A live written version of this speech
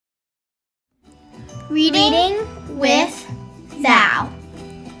Reading with Val.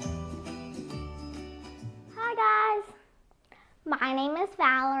 Hi guys, my name is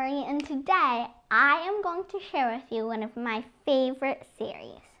Valerie and today I am going to share with you one of my favorite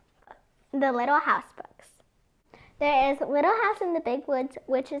series, the Little House books. There is Little House in the Big Woods,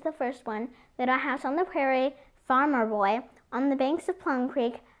 which is the first one, Little House on the Prairie, Farmer Boy, On the Banks of Plum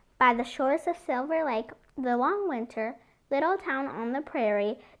Creek, By the Shores of Silver Lake, The Long Winter, Little Town on the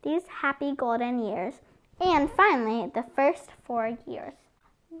Prairie, These Happy Golden Years, and finally, the first 4 years.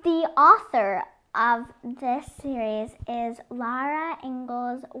 The author of this series is Laura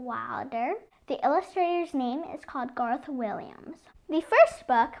Ingalls Wilder. The illustrator's name is called Garth Williams. The first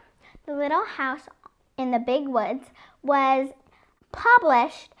book, The Little House in the Big Woods, was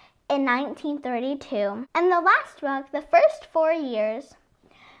published in 1932, and the last book, The First 4 Years,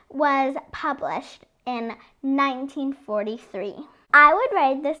 was published in 1943. I would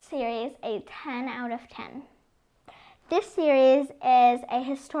rate this series a 10 out of 10. This series is a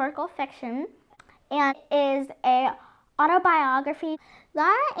historical fiction and is an autobiography.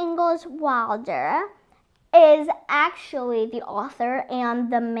 Laura Ingalls Wilder is actually the author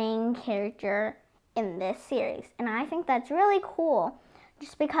and the main character in this series, and I think that's really cool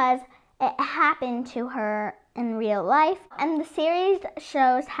just because it happened to her in real life, and the series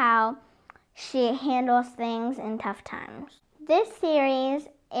shows how she handles things in tough times. This series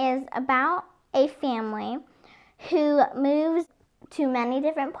is about a family who moves to many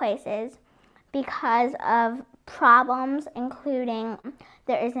different places because of problems, including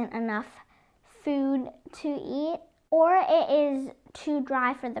there isn't enough food to eat or it is too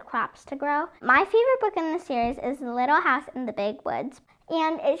dry for the crops to grow. My favorite book in the series is The Little House in the Big Woods,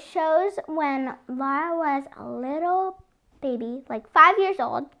 and it shows when Laura was a little baby, like 5 years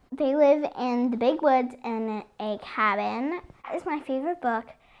old. They live in the big woods in a cabin. That is my favorite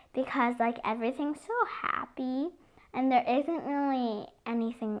book because everything's so happy and there isn't really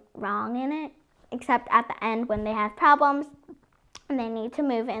anything wrong in it except at the end when they have problems and they need to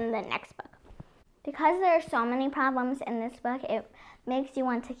move in the next book. Because there are so many problems in this book, it makes you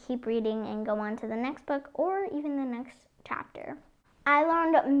want to keep reading and go on to the next book or even the next chapter. I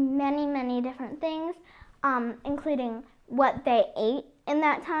learned many different things, including what they ate in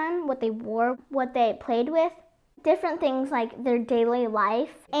that time, what they wore, what they played with, different things like their daily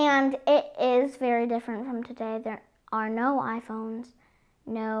life. And it is very different from today. There are no iPhones,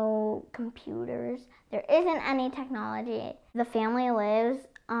 no computers. There isn't any technology. The family lives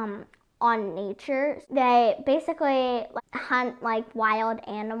on nature. They basically hunt wild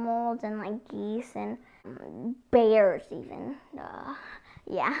animals and geese and bears even.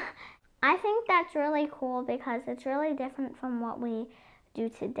 Yeah. I think that's really cool because it's really different from what we do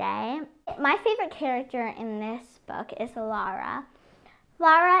today. My favorite character in this book is Laura.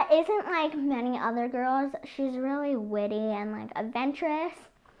 Laura isn't like many other girls. She's really witty and adventurous.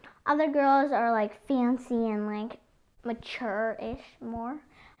 Other girls are fancy and mature-ish more.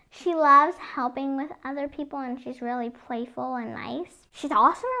 She loves helping with other people and she's really playful and nice. She's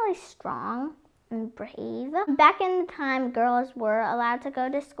also really strong and brave. Back in the time, girls were allowed to go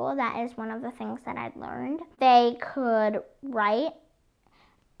to school. That is one of the things that I'd learned. They could write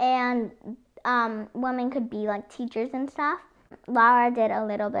and women could be teachers and stuff. Laura did a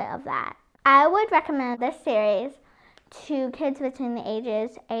little bit of that. I would recommend this series to kids between the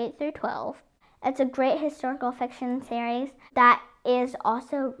ages 8 through 12. It's a great historical fiction series that is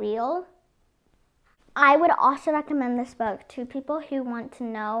also real. I would also recommend this book to people who want to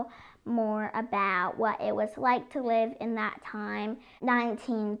know more about what it was like to live in that time,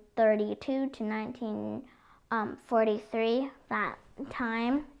 1932 to 1943, that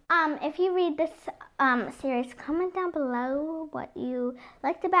time. If you read this series, comment down below what you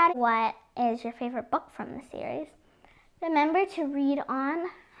liked about it. What is your favorite book from the series? Remember to read on,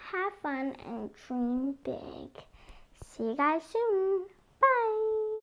 have fun, and dream big. See you guys soon.